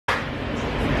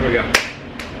Here we go.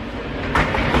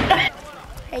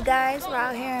 Hey guys, we're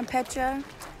out here in Petra.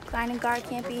 Klein and Guard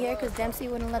can't be here because Dempsey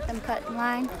wouldn't let them cut in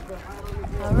line.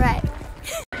 All right.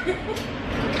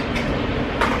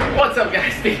 What's up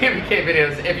guys,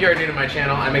 DwkVideos. If you're new to my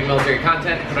channel, I make military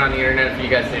content, put it on the internet for you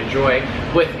guys to enjoy.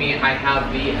 With me, I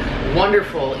have the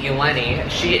wonderful Eleni.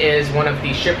 She is one of the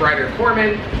shipwrighter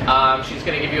corpsmen. She's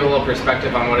going to give you a little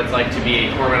perspective on what it's like to be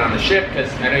a corpsman on the ship, because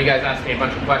I know you guys asked me a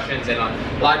bunch of questions, and a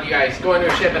lot of you guys go into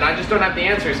a ship, and I just don't have the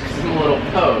answers because I'm a little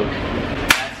pogue.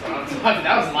 That's what I'm talking.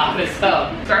 That was loud as hell.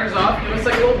 Start us off, give us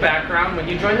like a little background. When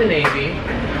you joined the Navy,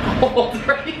 how old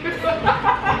are you?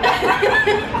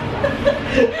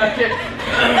 Okay.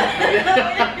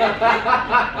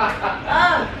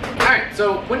 Alright,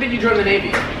 so when did you join the Navy?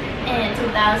 In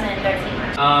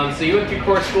 2013. So you went through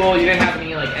corps school, you didn't have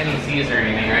any like NECs or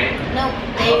anything, right? Nope,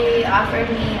 they offered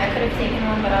me, I could have taken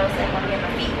one, but I was like, I want to get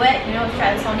my feet wet, you know,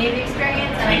 try this whole Navy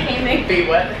experience, and I came in. Feet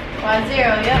wet? Quad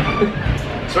zero, yep.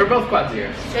 So we're both quad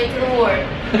zeros. Straight to the war.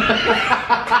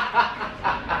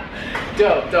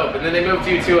 Dope. And then they moved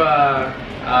you to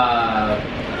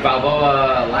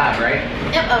Balboa lab, right?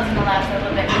 Yep, I was in the lab for a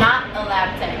little bit. Not a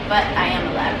lab tech, but I am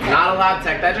a lab tech. Not a lab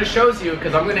tech. That just shows you,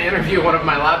 because I'm going to interview one of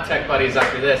my lab tech buddies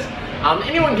after this.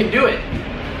 Anyone can do it.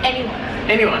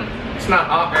 Anyone. It's not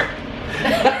hard.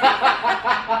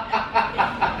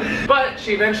 But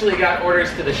she eventually got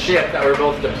orders to the ship that we're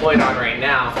both deployed on right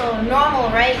now. So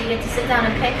normal, right? You get to sit down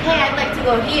and pick, hey, I'd like to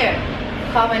go here.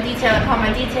 Call my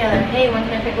detailer, hey, when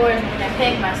can I pick orders? When can I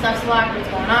pick? My stuff's locked, what's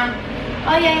going on?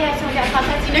 Oh yeah, so we gotta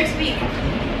contact you next week.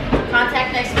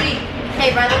 Contact next week.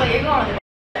 Hey, by the way, you're going to the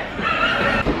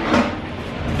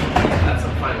That's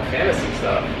some Final Fantasy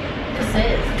stuff. This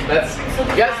is. That's, so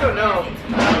you guys don't know,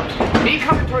 me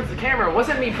coming towards the camera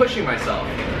wasn't me pushing myself.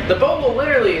 The boat will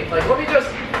literally, like, let me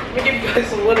give you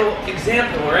guys a little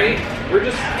example, right? We're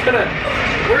just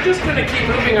gonna keep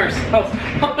moving ourselves.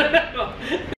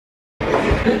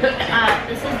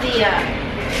 This is the,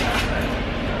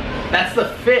 That's the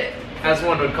fit, as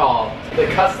one would call. The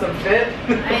custom fit.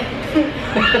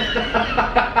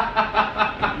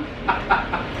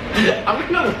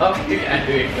 I'm gonna love you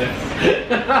editing this.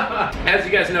 As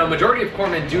you guys know, majority of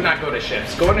corpsmen do not go to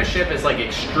ships. Going to ship is like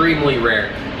extremely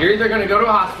rare. You're either gonna go to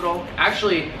a hospital,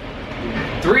 actually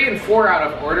 3 and 4 out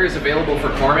of orders available for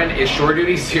corpsmen is shore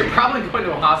duty, so you're probably going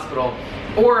to a hospital,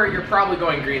 or you're probably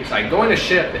going Greenside. Going to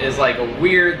ship is like a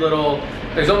weird little,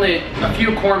 there's only a few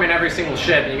corpsmen every single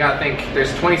ship, and you gotta think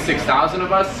there's 26,000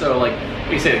 of us, so like,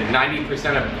 you say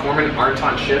 90% of corpsmen aren't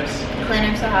on ships.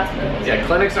 Clinics or hospitals. Yeah,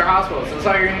 clinics or hospitals, so that's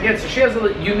all you're gonna get. So she has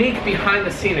a unique behind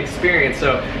the scene experience,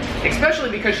 so especially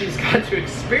because she's got to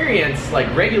experience like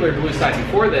regular Blue Side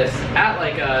before this at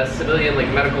like a civilian like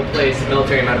medical place,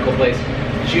 military medical place.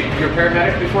 You're a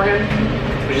paramedic beforehand?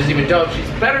 Which is even dope. She's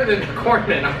better than the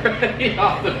corpsman already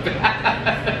off the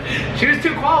bat. She was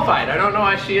too qualified. I don't know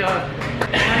why she, I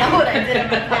don't know what I did in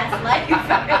my past life.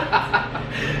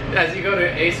 As you go to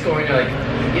A school and you're like,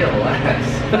 ELS.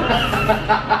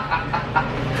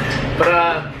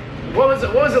 But what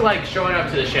was it like showing up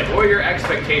to the ship? What were your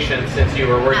expectations since you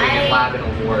were working in lab and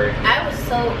a ward? I was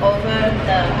so over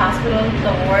the hospital,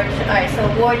 the ward. Alright, so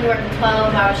ward you work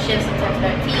 12-hour shifts,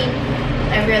 sometimes 13.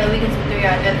 Every other weekend's a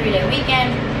 3-day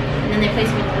weekend, and then they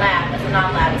placed me in the lab as a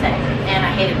non-lab tech, and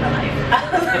I hated my life.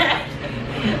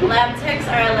 Lab techs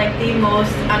are like the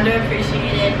most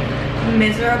underappreciated,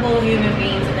 miserable human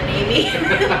beings in the Navy.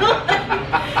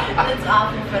 It's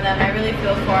awful for them. I really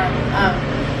feel for them.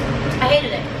 I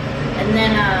hated it. And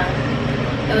then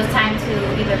it was time to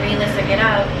either re-enlist or get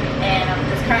out, and I'm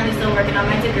just currently still working on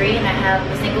my degree, and I have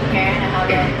a single parent. I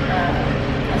have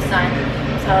a son.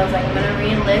 So I was like, I'm gonna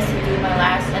re-enlist and do my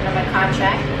last end of my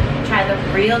contract, try the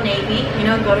real Navy, you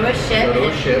know, go to a ship,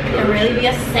 and really be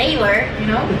a sailor, you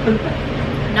know.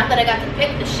 Not that I got to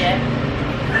pick the ship.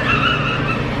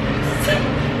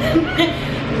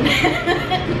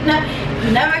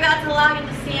 Never got to log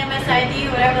into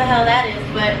CMSID, whatever the hell that is,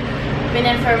 but been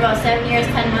in for about 7 years,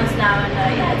 10 months now, and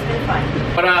yeah, it's been fun.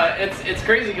 But it's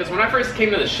crazy because when I first came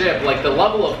to the ship, like the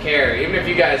level of care, even if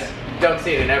you guys don't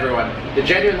see it in everyone, the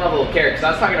genuine level of care, because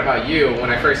I was talking about you when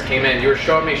I first came in, she was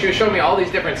showing me all these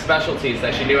different specialties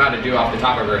that she knew how to do off the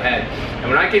top of her head. And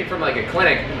when I came from like a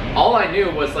clinic, all I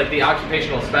knew was like the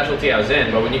occupational specialty I was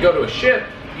in. But when you go to a ship,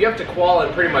 you have to qual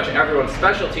in pretty much everyone's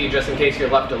specialty just in case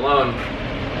you're left alone.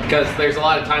 Because there's a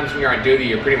lot of times when you're on duty,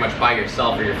 you're pretty much by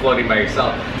yourself or you're floating by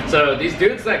yourself. So these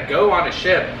dudes that go on a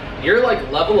ship, your like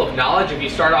level of knowledge, if you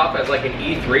start off as like an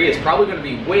E3, is probably going to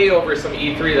be way over some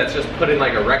E3 that's just put in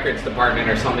like a records department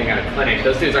or something at a clinic.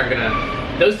 Those dudes aren't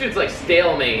gonna, those dudes like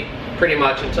stalemate pretty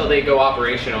much until they go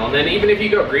operational. And then even if you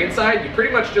go Greenside, you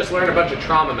pretty much just learn a bunch of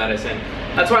trauma medicine.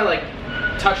 That's why like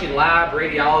touching lab,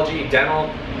 radiology,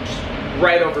 dental, just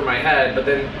right over my head. But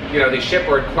then, you know, these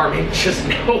shipboard corpsmen just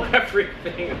know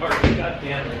everything already. God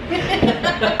damn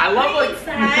it. I love like,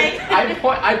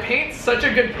 I paint such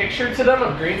a good picture to them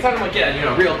of Greenside. I'm like, yeah, you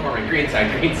know, real corpsman, Greenside,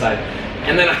 Greenside.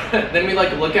 And then we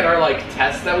like look at our like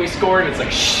tests that we score, and it's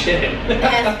like shit.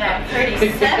 Yes, that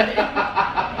 37.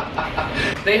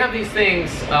 They have these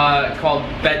things called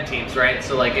bed teams, right?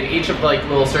 So like in each of like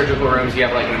little surgical rooms, you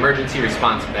have like an emergency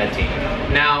response bed team.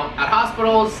 Now at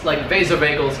hospitals, like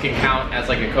vasovagal can count as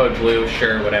like a code blue,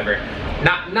 sure, whatever.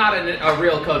 Not a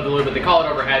real code blue, but they call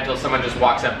it overhead till someone just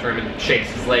walks up to him and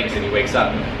shakes his legs and he wakes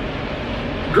up.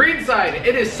 Greenside,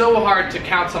 it is so hard to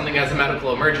count something as a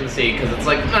medical emergency because it's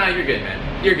like, nah, you're good, man.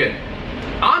 You're good.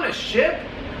 On a ship,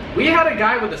 we had a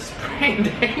guy with a sprained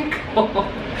ankle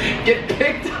get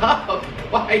picked up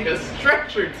by a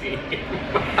stretcher team.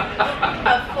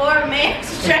 A 4-man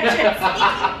stretcher team.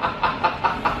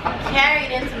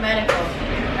 Carried into medical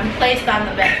and placed on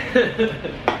the bed.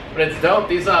 But it's dope.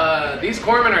 These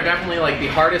corpsmen are definitely like the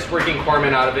hardest working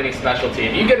corpsmen out of any specialty.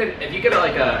 If you get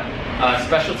like a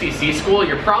specialty C school,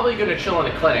 you're probably going to chill in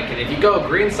a clinic. And if you go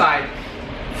Greenside,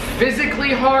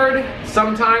 physically hard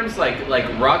sometimes, like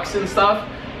rucks and stuff.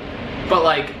 But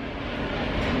like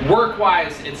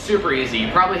work-wise, it's super easy. You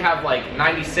probably have like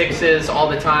 96s all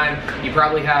the time. You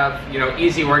probably have, you know,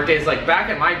 easy work days. Like back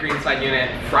at my Greenside unit,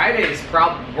 Fridays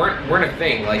weren't a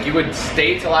thing. Like you would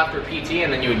stay till after PT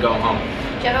and then you would go home.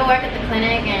 Do you ever work at the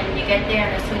clinic and you get there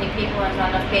and there's too many people and not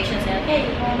enough patients and like, hey,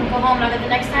 you want to go home and I'll get the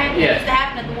next time? Yeah. It used to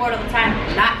happen at the ward all the time.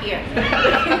 Not here.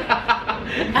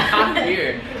 Not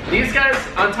here. These guys,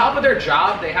 on top of their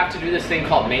job, they have to do this thing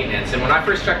called maintenance. And when I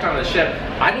first checked on the ship,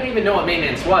 I didn't even know what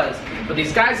maintenance was. But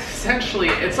these guys essentially,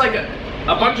 it's like a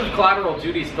bunch of collateral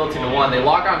duties built into one. They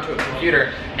log onto a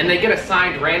computer and they get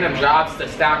assigned random jobs to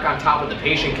stack on top of the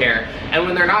patient care. And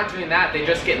when they're not doing that, they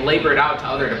just get labored out to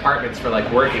other departments for like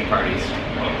working parties.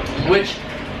 Which...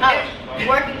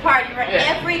 working party, right?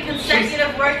 Yeah. Every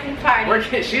consecutive working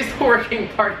party. She's the working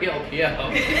party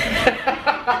LPO.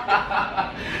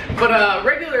 But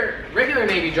regular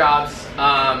Navy jobs,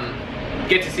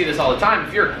 get to see this all the time.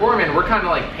 If you're a corpsman, we're kind of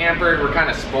like pampered, we're kind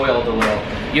of spoiled a little.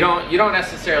 You don't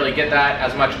necessarily get that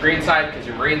as much Greenside because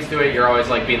your Marines do it. You're always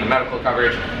like being the medical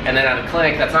coverage, and then at a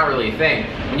clinic, that's not really a thing.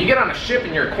 When you get on a ship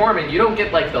and you're a corpsman, you don't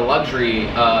get like the luxury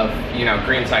of, you know,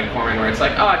 Greenside corpsman where it's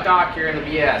like, oh doc, you're in the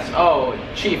BS. Oh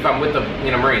chief, I'm with the,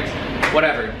 you know, Marines.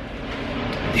 Whatever.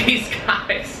 These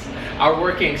guys are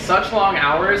working such long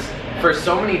hours for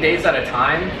so many days at a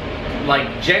time,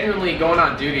 like genuinely going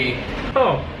on duty.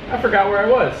 Oh, I forgot where I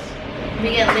was.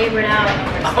 We get labored out.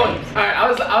 Oh, alright,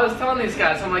 I was telling these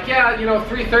guys, I'm like, yeah, you know,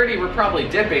 3:30 we're probably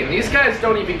dipping. These guys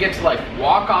don't even get to like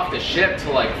walk off the ship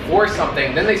to like force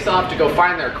something. Then they still have to go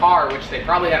find their car, which they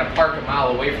probably had to park a mile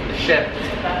away from the ship.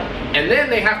 And then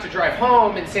they have to drive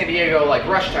home in San Diego, like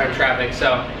rush time traffic.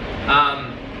 So,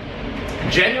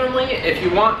 genuinely, if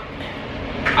you want,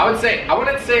 I wouldn't say, I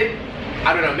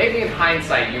don't know, maybe in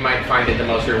hindsight you might find it the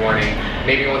most rewarding.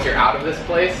 Maybe once you're out of this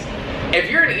place. If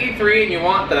you're an E3 and you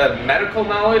want the medical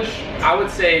knowledge, I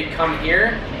would say come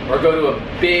here or go to a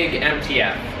big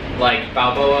MTF, like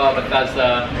Balboa,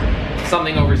 Bethesda,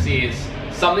 something overseas,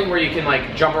 something where you can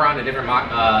like jump around to different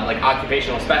like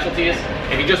occupational specialties.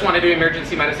 If you just want to do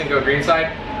emergency medicine, go Greenside.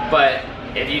 But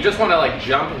if you just want to like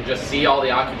jump and just see all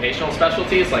the occupational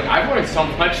specialties, like I've learned so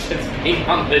much since being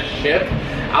on this ship.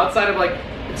 Outside of like,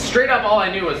 straight up all I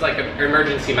knew was like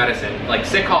emergency medicine. Like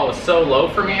sick call was so low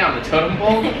for me on the totem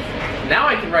pole. Now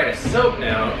I can write a SOAP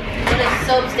note. What does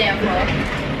SOAP stand for?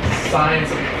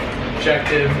 Science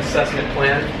Objective Assessment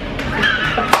Plan.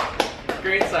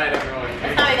 Greenside, everyone.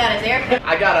 That's how he got his airplane.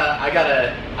 I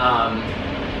gotta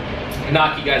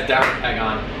knock you guys down a peg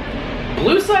on.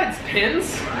 Blue Side's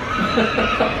pins?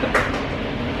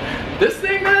 This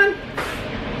thing, man?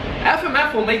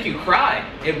 FMF will make you cry.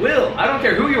 It will. I don't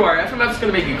care who you are, FMF's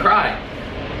gonna make you cry.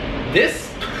 This,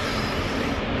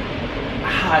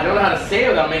 I don't know how to say it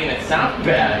without making it sound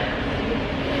bad.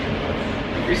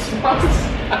 Response.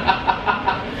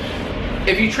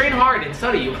 If you train hard and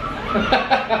study, you. The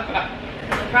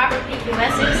proper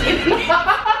PQS is.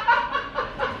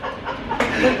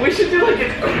 We should do like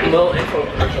a little info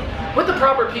commercial. With the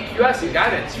proper PQS and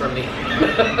guidance from the...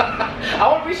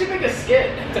 we should make a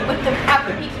skit. With the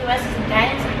proper PQS and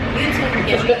guidance, YouTube will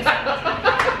get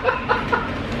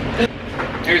you.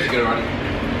 Here's a good one.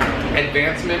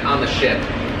 Advancement on the ship.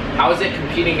 How is it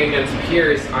competing against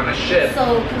peers on a ship?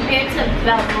 So compared to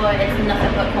bellboy, it's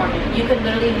nothing but corpsman. You could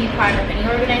literally be part of any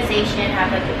organization,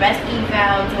 have like the best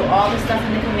eval, do all the stuff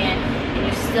in the command, and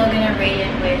you're still gonna rate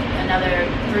it with another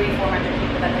 300-400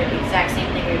 people that are the exact same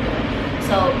thing you're doing.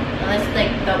 So unless like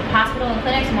the hospital and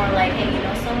clinics more like, hey, you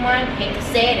know someone, hate to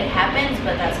say it, it happens,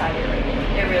 but that's how you're rated.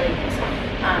 It really is.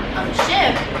 On the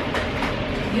ship,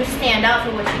 you stand out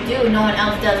for what you do. No one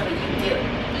else does what you do.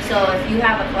 So if you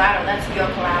have a collateral, that's your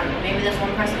collateral. Maybe there's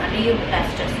one person under you, but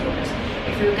that's just yours.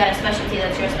 If you've got a specialty,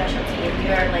 that's your specialty, and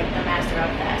you're like the master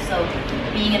of that. So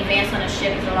being advanced on a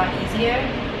ship is a lot easier.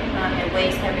 It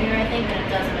weighs heavier, I think, than it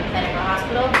does in a clinic or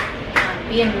hospital.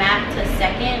 Being mapped to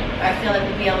second, I feel like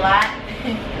would be a lot.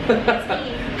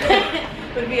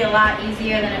 would be a lot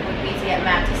easier than it would be to get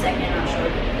mapped to second on shore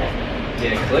duty, definitely.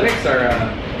 Yeah, clinics are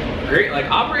great. Like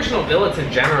operational billets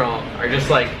in general are just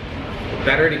like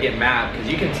better to get mapped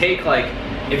because you can take like,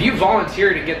 if you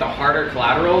volunteer to get the harder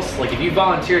collaterals, like if you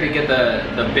volunteer to get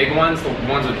the big ones, the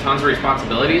ones with tons of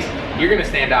responsibilities, you're gonna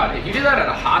stand out. If you do that at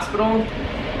a hospital,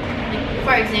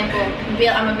 for example,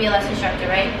 I'm a BLS instructor,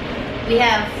 right? We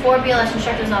have 4 BLS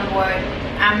instructors on board.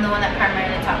 I'm the one that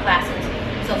primarily taught classes.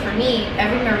 So for me,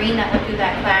 every Marine that went through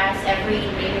that class, every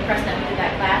Navy person that went through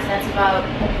that class, that's about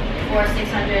 400 to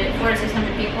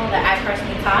 600 people that I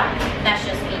personally taught. That's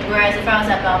just me. Whereas if I was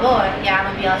at Balboa, yeah, I'm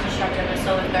a BLS instructor, but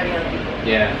so are 30 other people.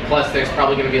 Yeah, plus there's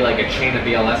probably going to be like a chain of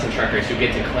BLS instructors who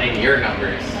get to claim your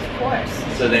numbers. Of course.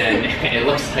 So then it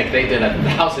looks like they did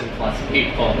 1,000+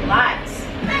 people. Lots.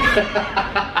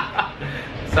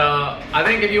 So I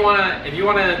think if you wanna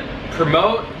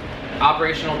promote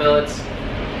operational billets,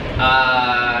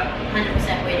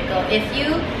 100% way to go. If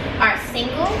you are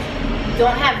single,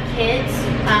 don't have kids,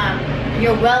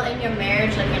 you're well in your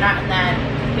marriage, like you're not in that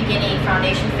beginning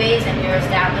foundation phase, and you're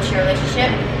established your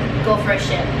relationship, go for a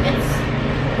ship.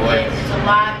 It's a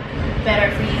lot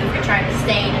better for you if you're trying to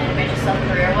stay in and advance yourself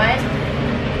career-wise.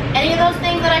 Any of those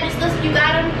things that I just listed, you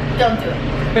got them, don't do it.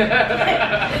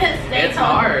 It's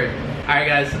hard. Alright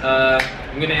guys,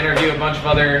 I'm going to interview a bunch of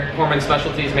other corpsman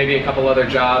specialties, maybe a couple other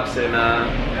jobs, and I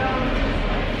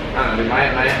don't know,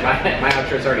 my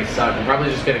outro's already sucked. I'm probably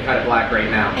just going to cut it black right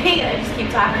now. Yeah, just keep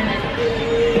talking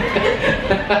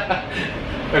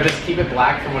Or just keep it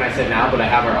black from what I said now, but I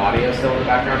have our audio still in the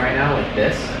background right now, like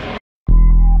this.